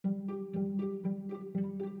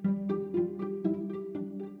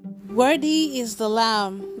Worthy is the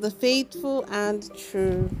Lamb, the faithful and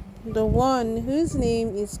true, the one whose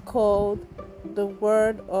name is called the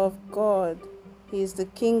Word of God. He is the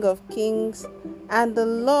King of kings and the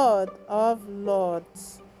Lord of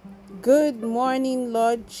lords. Good morning,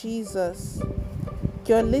 Lord Jesus.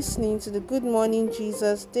 You're listening to the Good Morning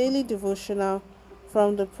Jesus daily devotional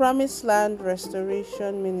from the Promised Land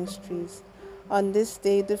Restoration Ministries on this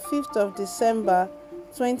day, the 5th of December,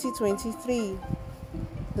 2023.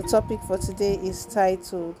 The topic for today is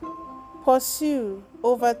titled Pursue,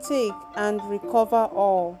 Overtake, and Recover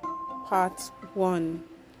All, Part 1.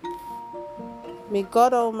 May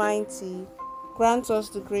God Almighty grant us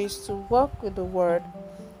the grace to walk with the Word.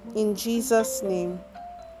 In Jesus' name,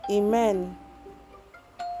 Amen.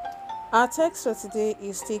 Our text for today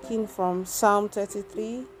is taken from Psalm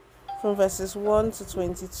 33, from verses 1 to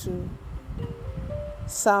 22.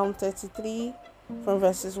 Psalm 33, from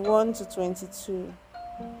verses 1 to 22.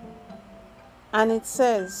 And it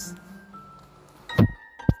says,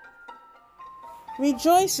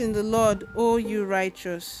 Rejoice in the Lord, O you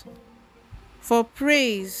righteous, for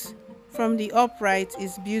praise from the upright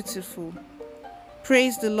is beautiful.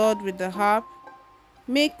 Praise the Lord with the harp.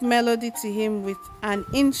 Make melody to him with an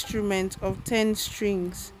instrument of 10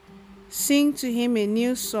 strings. Sing to him a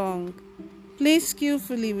new song. Play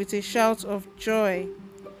skillfully with a shout of joy.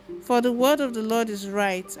 For the word of the Lord is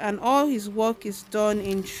right, and all his work is done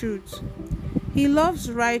in truth. He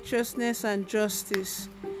loves righteousness and justice.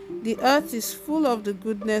 The earth is full of the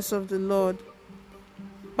goodness of the Lord.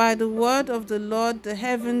 By the word of the Lord the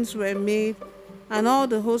heavens were made, and all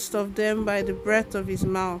the host of them by the breath of his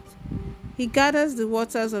mouth. He gathers the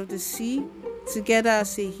waters of the sea together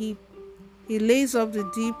as a heap. He lays up the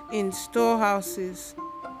deep in storehouses.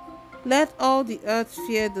 Let all the earth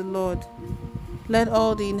fear the Lord. Let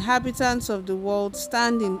all the inhabitants of the world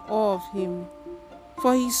stand in awe of him.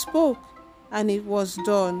 For he spoke, and it was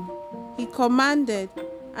done. He commanded,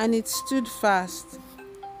 and it stood fast.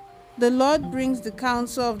 The Lord brings the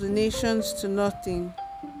counsel of the nations to nothing.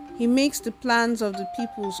 He makes the plans of the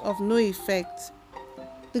peoples of no effect.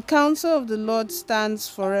 The counsel of the Lord stands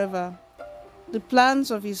forever, the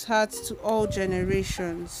plans of his heart to all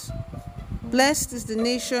generations. Blessed is the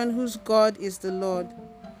nation whose God is the Lord,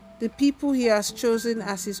 the people he has chosen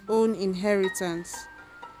as his own inheritance.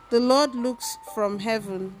 The Lord looks from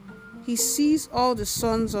heaven. He sees all the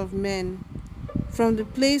sons of men. From the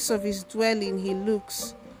place of his dwelling he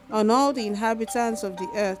looks on all the inhabitants of the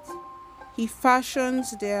earth. He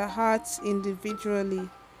fashions their hearts individually.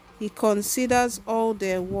 He considers all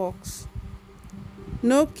their works.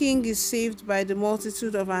 No king is saved by the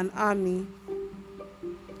multitude of an army.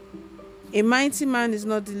 A mighty man is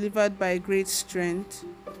not delivered by great strength.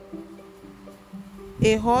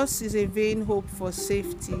 A horse is a vain hope for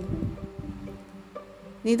safety.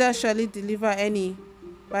 Neither shall it deliver any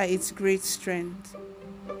by its great strength.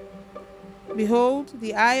 Behold,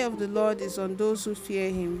 the eye of the Lord is on those who fear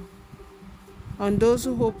him, on those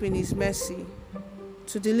who hope in his mercy,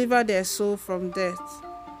 to deliver their soul from death,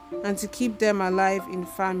 and to keep them alive in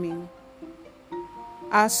famine.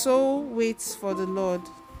 Our soul waits for the Lord.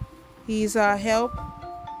 He is our help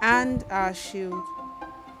and our shield.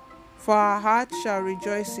 For our heart shall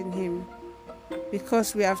rejoice in him,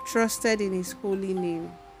 because we have trusted in his holy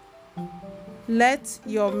name. Let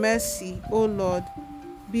your mercy, O Lord,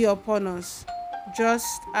 be upon us,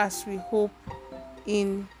 just as we hope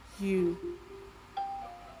in you.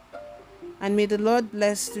 And may the Lord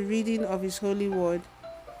bless the reading of his holy word.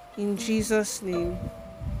 In Jesus' name,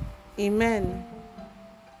 Amen.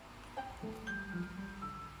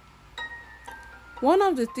 One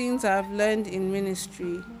of the things I've learned in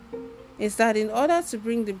ministry is that in order to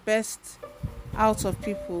bring the best out of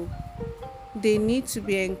people, they need to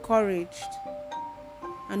be encouraged.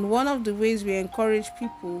 And one of the ways we encourage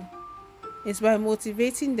people is by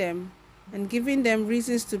motivating them and giving them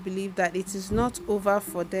reasons to believe that it is not over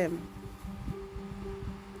for them.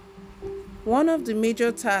 One of the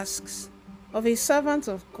major tasks of a servant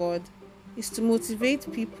of God is to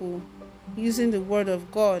motivate people using the Word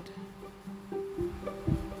of God.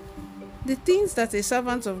 The things that a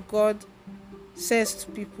servant of God says to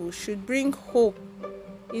people should bring hope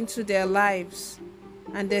into their lives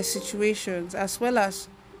and their situations, as well as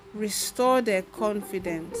restore their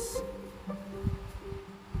confidence.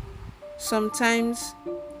 Sometimes,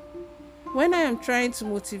 when I am trying to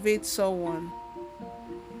motivate someone,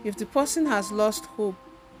 if the person has lost hope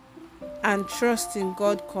and trust in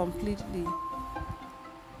God completely,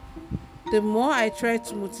 the more I try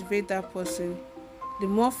to motivate that person, the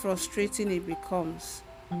more frustrating it becomes.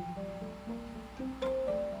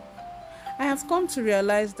 I have come to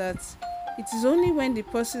realize that It is only when the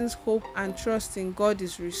person's hope and trust in God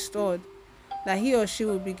is restored that he or she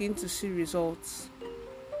will begin to see results.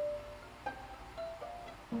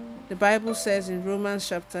 The Bible says in Romans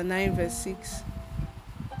chapter 9 verse 6,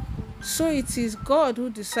 "So it is God who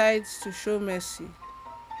decides to show mercy.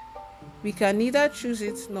 We can neither choose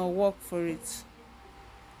it nor work for it."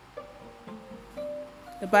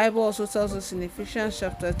 The Bible also tells us in Ephesians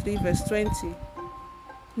chapter 3 verse 20,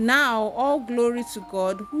 "Now all glory to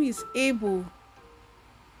God, who is able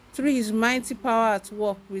through his mighty power at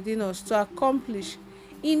work within us to accomplish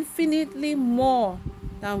infinitely more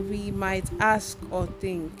than we might ask or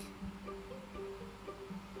think."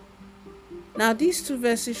 Now these two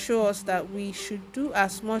verses show us that we should do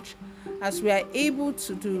as much as we are able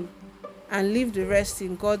to do and leave the rest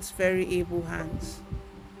in God's very able hands.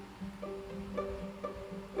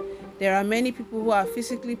 There are many people who are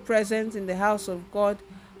physically present in the house of God,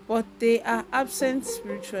 but they are absent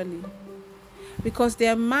spiritually because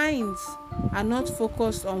their minds are not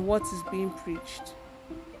focused on what is being preached.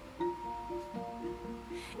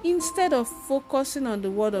 Instead of focusing on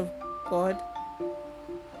the Word of God,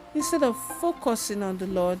 instead of focusing on the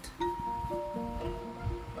Lord,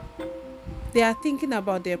 they are thinking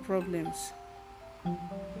about their problems.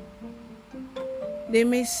 They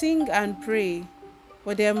may sing and pray,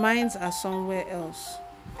 but their minds are somewhere else.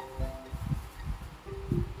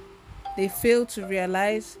 They fail to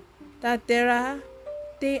realize that they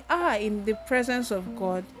are in the presence of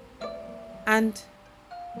God, and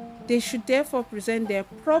they should therefore present their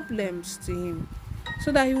problems to Him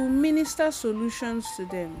so that He will minister solutions to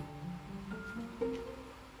them.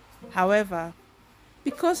 However,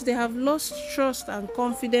 because they have lost trust and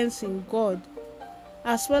confidence in God,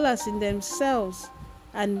 as well as in themselves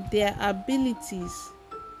and their abilities,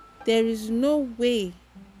 there is no way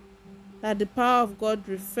that the power of God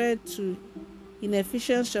referred to in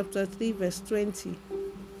Ephesians chapter 3 verse 20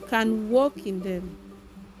 can work in them.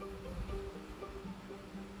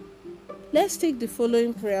 Let's take the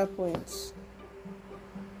following prayer points.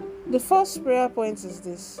 The first prayer point is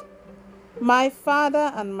this: "My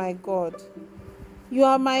Father and my God, you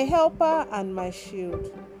are my helper and my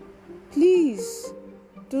shield. Please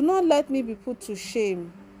do not let me be put to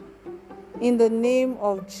shame. In the name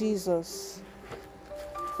of Jesus.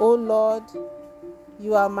 O Lord,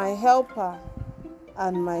 you are my helper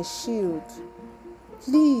and my shield.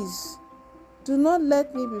 Please do not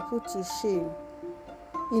let me be put to shame.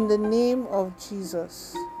 In the name of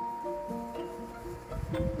Jesus."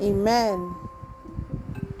 Amen.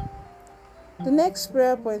 The next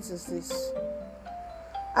prayer point is this: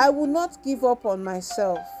 "I will not give up on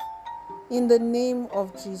myself. In the name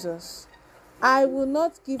of Jesus. I will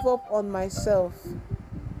not give up on myself.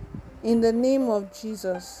 In the name of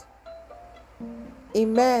Jesus."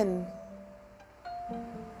 Amen.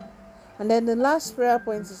 And then the last prayer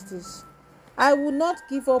point is this: "I will not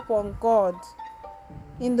give up on God."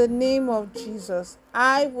 In the name of Jesus.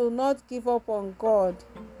 I will not give up on God.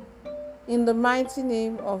 In the mighty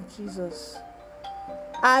name of Jesus.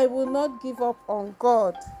 I will not give up on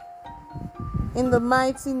God. In the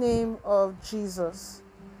mighty name of Jesus.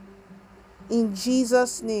 In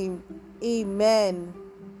Jesus' name, amen.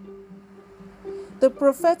 The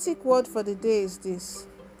prophetic word for the day is this: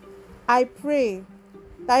 I pray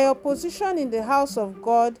that your position in the house of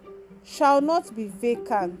God shall not be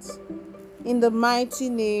vacant. In the mighty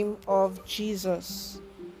name of Jesus.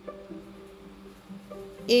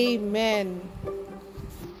 Amen.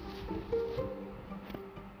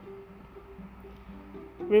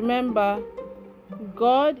 Remember,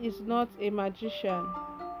 God is not a magician.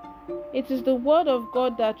 It is the word of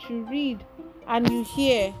God that you read and you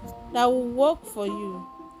hear that will work for you,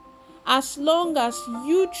 as long as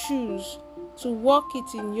you choose to work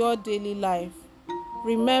it in your daily life.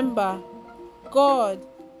 Remember, God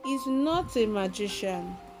is not a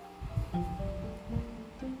magician.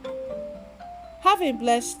 Have a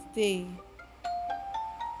blessed day.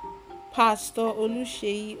 Pastor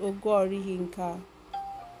Oluseyi Ogorihinka.